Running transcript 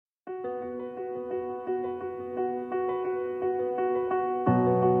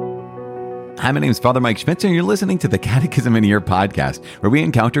Hi, my name is Father Mike Schmitz, and you're listening to the Catechism in a Year podcast, where we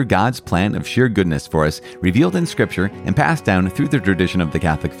encounter God's plan of sheer goodness for us, revealed in Scripture and passed down through the tradition of the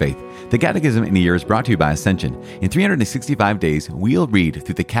Catholic faith. The Catechism in a Year is brought to you by Ascension. In 365 days, we'll read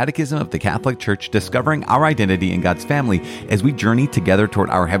through the Catechism of the Catholic Church, discovering our identity in God's family as we journey together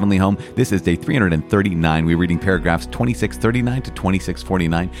toward our heavenly home. This is day 339. We're reading paragraphs 2639 to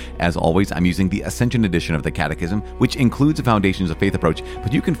 2649. As always, I'm using the Ascension edition of the Catechism, which includes a Foundations of Faith approach,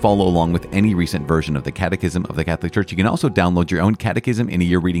 but you can follow along with any recent version of the Catechism of the Catholic Church. You can also download your own Catechism in a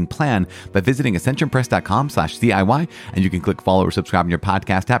Year reading plan by visiting ascensionpress.com/CIY, and you can click follow or subscribe in your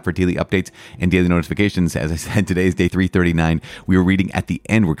podcast app for daily updates and daily notifications. As I said, today is day 339. We are reading at the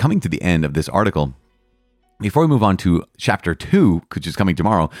end. We're coming to the end of this article. Before we move on to chapter 2, which is coming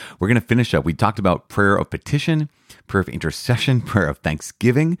tomorrow, we're going to finish up. We talked about prayer of petition, prayer of intercession, prayer of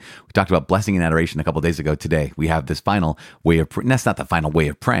thanksgiving. We talked about blessing and adoration a couple of days ago. Today, we have this final way of praying. That's not the final way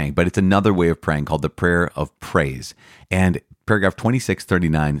of praying, but it's another way of praying called the prayer of praise. And paragraph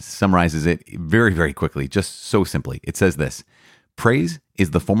 2639 summarizes it very, very quickly, just so simply. It says this: praise is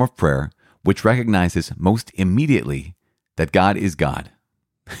the form of prayer which recognizes most immediately that God is God.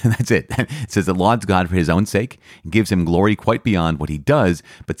 That's it. It says it lauds God for his own sake and gives him glory quite beyond what he does,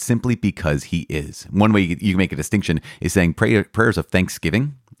 but simply because he is. One way you can make a distinction is saying prayers of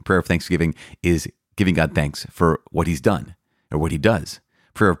thanksgiving. Prayer of thanksgiving is giving God thanks for what he's done or what he does.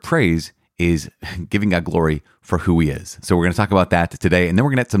 Prayer of praise is giving God glory for who he is. So we're going to talk about that today, and then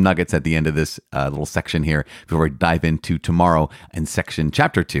we're going to get some nuggets at the end of this little section here before we dive into tomorrow in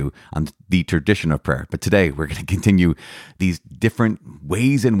chapter 2 on the tradition of prayer. But today we're going to continue these different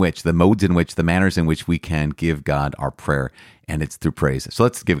ways in which, the modes in which, the manners in which we can give God our prayer, and it's through praise. So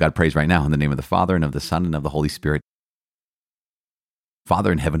let's give God praise right now in the name of the Father and of the Son and of the Holy Spirit.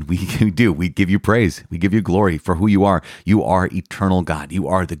 Father in heaven, we give you praise. We give you glory for who you are. You are eternal God. You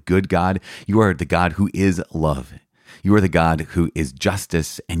are the good God. You are the God who is love. You are the God who is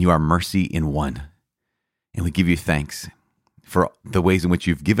justice, and you are mercy in one. And we give you thanks for the ways in which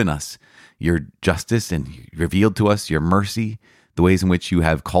you've given us your justice and revealed to us your mercy, the ways in which you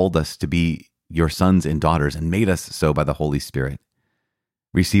have called us to be your sons and daughters and made us so by the Holy Spirit.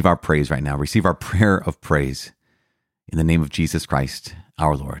 Receive our praise right now. Receive our prayer of praise. In the name of Jesus Christ,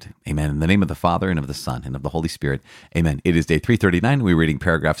 our Lord. Amen. In the name of the Father, and of the Son, and of the Holy Spirit. Amen. It is day 339. We're reading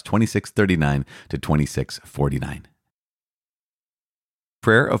paragraphs 2639 to 2649.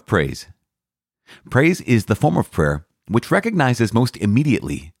 Prayer of praise. Praise is the form of prayer which recognizes most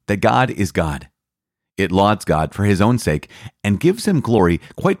immediately that God is God. It lauds God for his own sake and gives him glory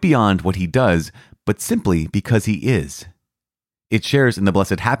quite beyond what he does, but simply because he is. It shares in the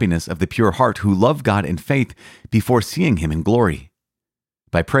blessed happiness of the pure heart who love God in faith before seeing him in glory.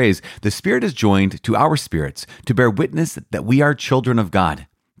 By praise, the Spirit is joined to our spirits to bear witness that we are children of God,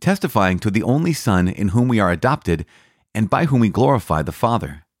 testifying to the only Son in whom we are adopted and by whom we glorify the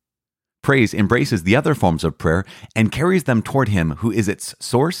Father. Praise embraces the other forms of prayer and carries them toward him who is its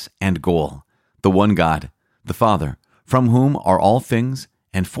source and goal, the one God, the Father, from whom are all things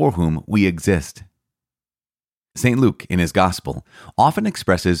and for whom we exist. St. Luke, in his Gospel, often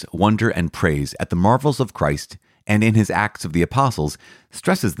expresses wonder and praise at the marvels of Christ, and in his Acts of the Apostles,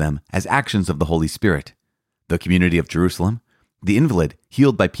 stresses them as actions of the Holy Spirit. The community of Jerusalem, the invalid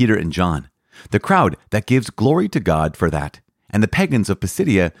healed by Peter and John, the crowd that gives glory to God for that, and the pagans of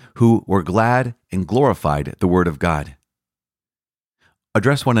Pisidia who were glad and glorified the word of God.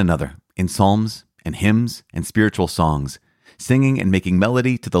 Address one another in psalms and hymns and spiritual songs, singing and making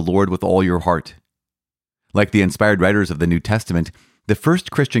melody to the Lord with all your heart. Like the inspired writers of the New Testament, the first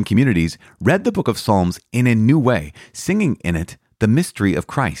Christian communities read the book of Psalms in a new way, singing in it the mystery of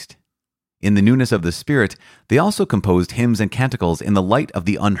Christ. In the newness of the Spirit, they also composed hymns and canticles in the light of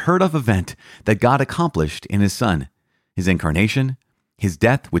the unheard-of event that God accomplished in his Son, his incarnation, his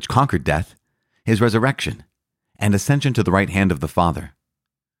death which conquered death, his resurrection, and ascension to the right hand of the Father.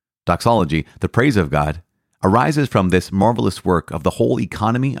 Doxology, the praise of God, arises from this marvelous work of the whole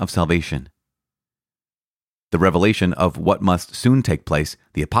economy of salvation. The revelation of what must soon take place,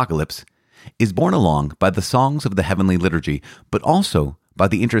 the apocalypse, is borne along by the songs of the heavenly liturgy, but also by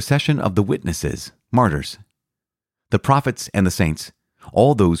the intercession of the witnesses, martyrs. The prophets and the saints,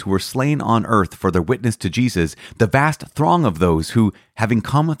 all those who were slain on earth for their witness to Jesus, the vast throng of those who, having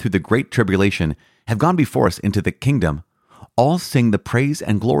come through the great tribulation, have gone before us into the kingdom, all sing the praise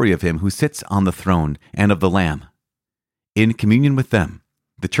and glory of him who sits on the throne and of the Lamb. In communion with them,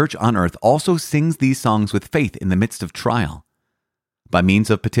 the Church on earth also sings these songs with faith in the midst of trial. By means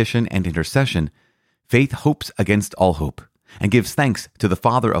of petition and intercession, faith hopes against all hope, and gives thanks to the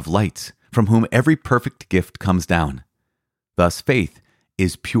Father of lights, from whom every perfect gift comes down. Thus faith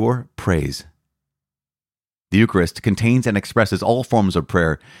is pure praise. The Eucharist contains and expresses all forms of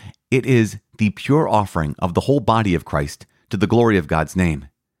prayer. It is the pure offering of the whole body of Christ to the glory of God's name.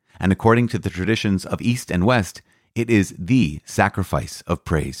 And according to the traditions of East and West, it is the sacrifice of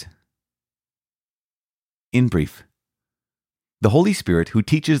praise. In brief, the Holy Spirit, who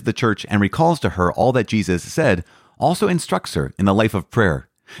teaches the Church and recalls to her all that Jesus said, also instructs her in the life of prayer,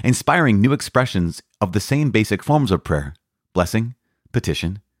 inspiring new expressions of the same basic forms of prayer: blessing,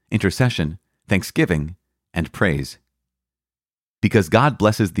 petition, intercession, thanksgiving, and praise. Because God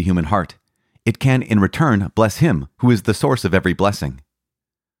blesses the human heart, it can in return bless Him who is the source of every blessing.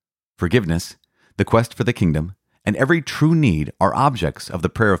 Forgiveness, the quest for the kingdom, and every true need are objects of the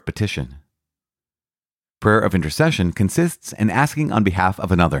prayer of petition. Prayer of intercession consists in asking on behalf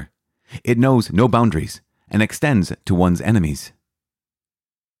of another. It knows no boundaries and extends to one's enemies.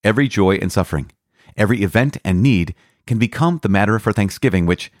 Every joy and suffering, every event and need can become the matter for thanksgiving,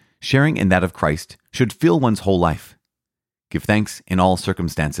 which, sharing in that of Christ, should fill one's whole life. Give thanks in all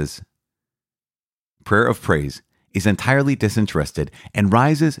circumstances. Prayer of praise is entirely disinterested and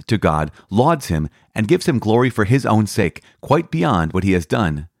rises to God, lauds Him, and gives Him glory for His own sake, quite beyond what He has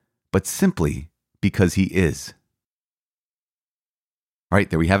done, but simply because He is. All right,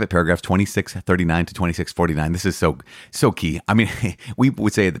 there we have it, paragraph 2639 to 2649. This is so key. I mean, we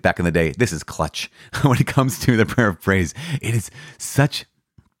would say that back in the day, this is clutch when it comes to the prayer of praise. It is such,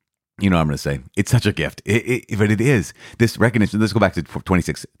 I'm going to say, it's such a gift. But it is. This recognition, let's go back to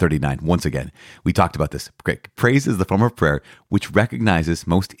 2639 once again. We talked about this. Praise is the form of prayer which recognizes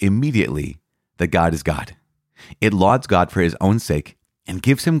most immediately that God is God. It lauds God for His own sake and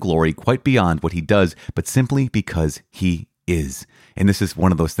gives Him glory quite beyond what He does, but simply because He is. And this is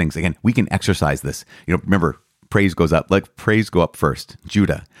one of those things, again, we can exercise this. Remember, praise goes up. Let praise go up first.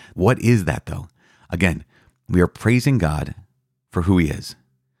 Judah. What is that though? Again, we are praising God for who He is.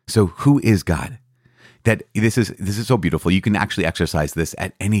 So who is God? That this is so beautiful. You can actually exercise this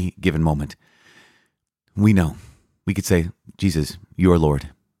at any given moment. We know. We could say, Jesus, you are Lord.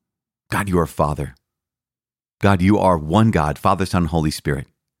 God, you are Father. God, you are one God, Father, Son, Holy Spirit.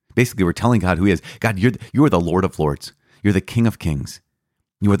 Basically, we're telling God who He is. God, you are the Lord of Lords. You're the King of Kings.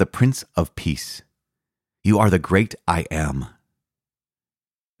 You are the Prince of Peace. You are the great I am.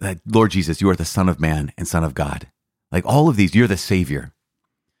 Lord Jesus, you are the Son of Man and Son of God. Like all of these, you're the Savior.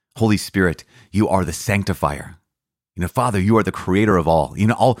 Holy Spirit, you are the Sanctifier. Father, you are the Creator of all.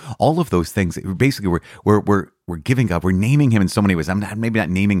 All of those things. Basically, we're giving God, we're naming Him in so many ways. Maybe not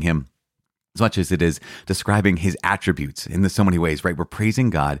naming Him as much as it is describing His attributes in so many ways, right? We're praising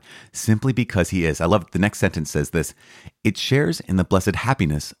God simply because He is. I love the next sentence says this: it shares in the blessed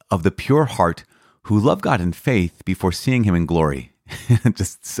happiness of the pure heart who love God in faith before seeing Him in glory.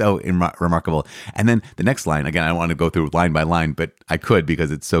 Just so remarkable. And then the next line, again, I don't want to go through line by line, but I could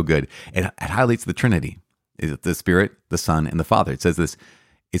because it's so good. It highlights the Trinity. Is it the Spirit, the Son, and the Father? It says this.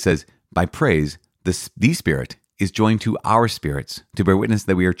 It says, by praise, the Spirit is joined to our spirits to bear witness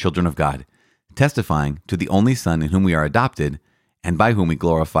that we are children of God, testifying to the only Son in whom we are adopted and by whom we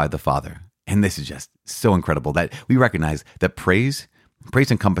glorify the Father. And this is just so incredible that we recognize that praise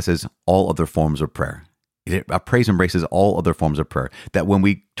encompasses all other forms of prayer. Praise embraces all other forms of prayer. That when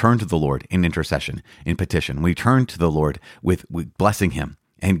we turn to the Lord in intercession, in petition, we turn to the Lord with blessing Him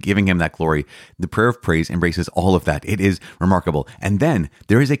and giving Him that glory, the prayer of praise embraces all of that. It is remarkable. And then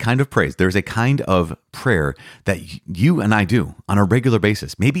there is a kind of praise. There is a kind of prayer that you and I do on a regular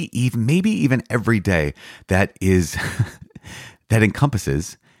basis, maybe even every day, that is that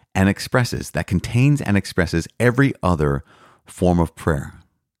encompasses and expresses, that contains and expresses every other form of prayer.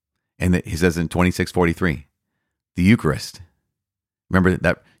 And he says in 2643, the Eucharist. Remember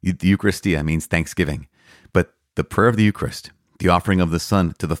that the Eucharistia means thanksgiving. But the prayer of the Eucharist, the offering of the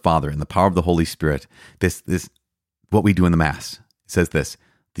Son to the Father and the power of the Holy Spirit, this what we do in the Mass. It says this: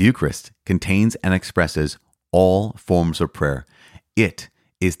 the Eucharist contains and expresses all forms of prayer. It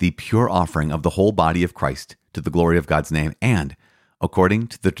is the pure offering of the whole body of Christ to the glory of God's name. And according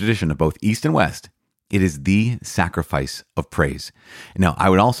to the tradition of both East and West, it is the sacrifice of praise. Now, I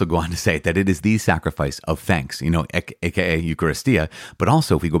would also go on to say that it is the sacrifice of thanks, aka Eucharistia. But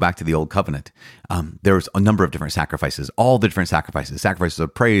also, if we go back to the Old Covenant, there's a number of different sacrifices, all the different sacrifices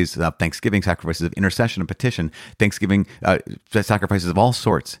of praise, thanksgiving, sacrifices of intercession and petition, thanksgiving, sacrifices of all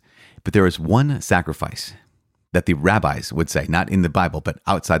sorts. But there is one sacrifice that the rabbis would say, not in the Bible, but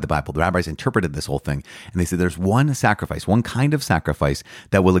outside the Bible. The rabbis interpreted this whole thing, and they said there's one sacrifice, one kind of sacrifice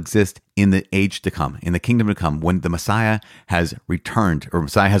that will exist in the age to come, in the kingdom to come, when the Messiah has returned, or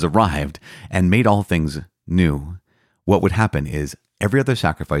Messiah has arrived and made all things new. What would happen is every other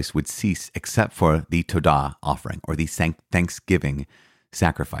sacrifice would cease except for the Todah offering, or the thanksgiving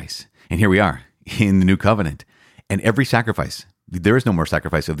sacrifice. And here we are in the new covenant. And every sacrifice, there is no more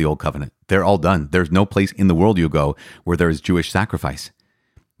sacrifice of the old covenant. They're all done. There's no place in the world you go where there is Jewish sacrifice.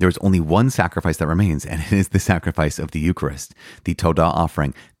 There's only one sacrifice that remains, and it is the sacrifice of the Eucharist, the Todah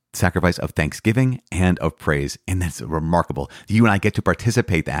offering, sacrifice of thanksgiving and of praise. And that's remarkable. You and I get to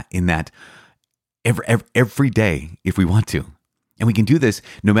participate in that every day if we want to. And we can do this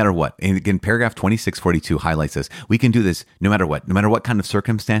no matter what. And again, paragraph 2642 highlights this. We can do this no matter what kind of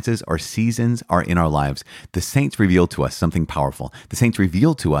circumstances or seasons are in our lives. The saints reveal to us something powerful. The saints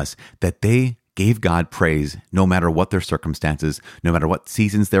reveal to us that they gave God praise no matter what their circumstances, no matter what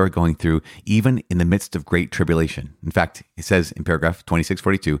seasons they were going through, even in the midst of great tribulation. In fact, it says in paragraph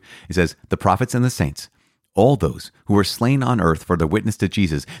 2642, it says, the prophets and the saints, all those who were slain on earth for their witness to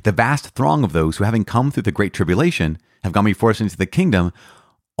Jesus, the vast throng of those who, having come through the great tribulation, have gone before us into the kingdom,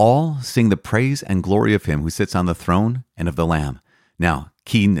 all sing the praise and glory of him who sits on the throne and of the Lamb. Now,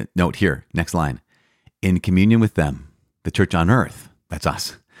 key note here, next line. In communion with them, the church on earth, that's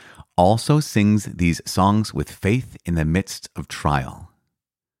us, also sings these songs with faith in the midst of trial.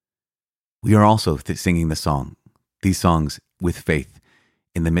 We are also singing these songs with faith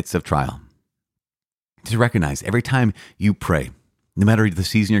in the midst of trial. To recognize every time you pray, no matter the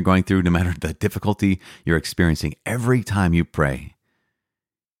season you're going through, no matter the difficulty you're experiencing, every time you pray,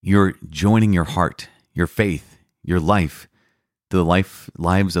 you're joining your heart, your faith, your life to the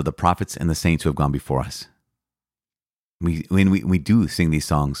lives of the prophets and the saints who have gone before us. When we do sing these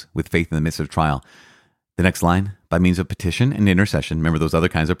songs with faith in the midst of trial, the next line, by means of petition and intercession, remember those other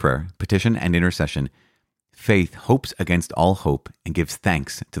kinds of prayer, petition and intercession, faith hopes against all hope and gives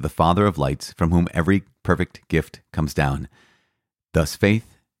thanks to the Father of lights, from whom every perfect gift comes down. Thus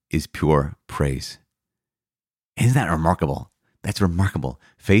faith is pure praise. Isn't that remarkable? That's remarkable.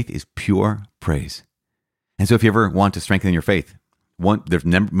 Faith is pure praise. And so if you ever want to strengthen your faith, there's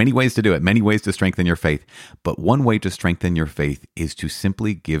many ways to do it, many ways to strengthen your faith. But one way to strengthen your faith is to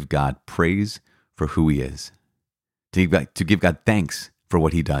simply give God praise for who he is, to give God thanks for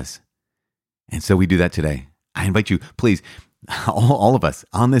what he does. And so we do that today. I invite you, please, all of us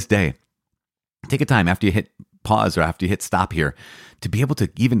on this day, take a time after you hit pause or after you hit stop here to be able to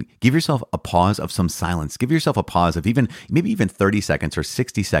even give yourself a pause of some silence. Give yourself a pause of maybe even 30 seconds or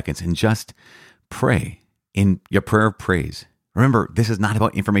 60 seconds and just pray in your prayer of praise. Remember, this is not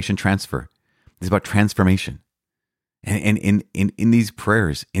about information transfer. It's about transformation. And in these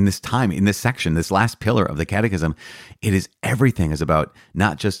prayers, in this time, in this section, this last pillar of the Catechism, everything is about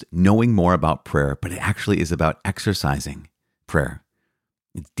not just knowing more about prayer, but it actually is about exercising prayer.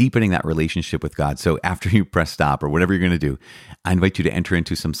 It's deepening that relationship with God. So after you press stop or whatever you're going to do, I invite you to enter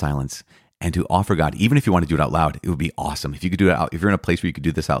into some silence and to offer God, even if you want to do it out loud, it would be awesome. If you could do it out, if you're in a place where you could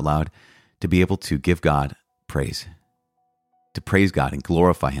do this out loud, to be able to give God praise, to praise God and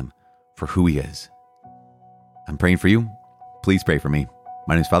glorify him for who he is. I'm praying for you. Please pray for me.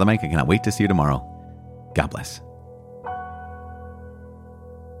 My name is Father Mike. I cannot wait to see you tomorrow. God bless.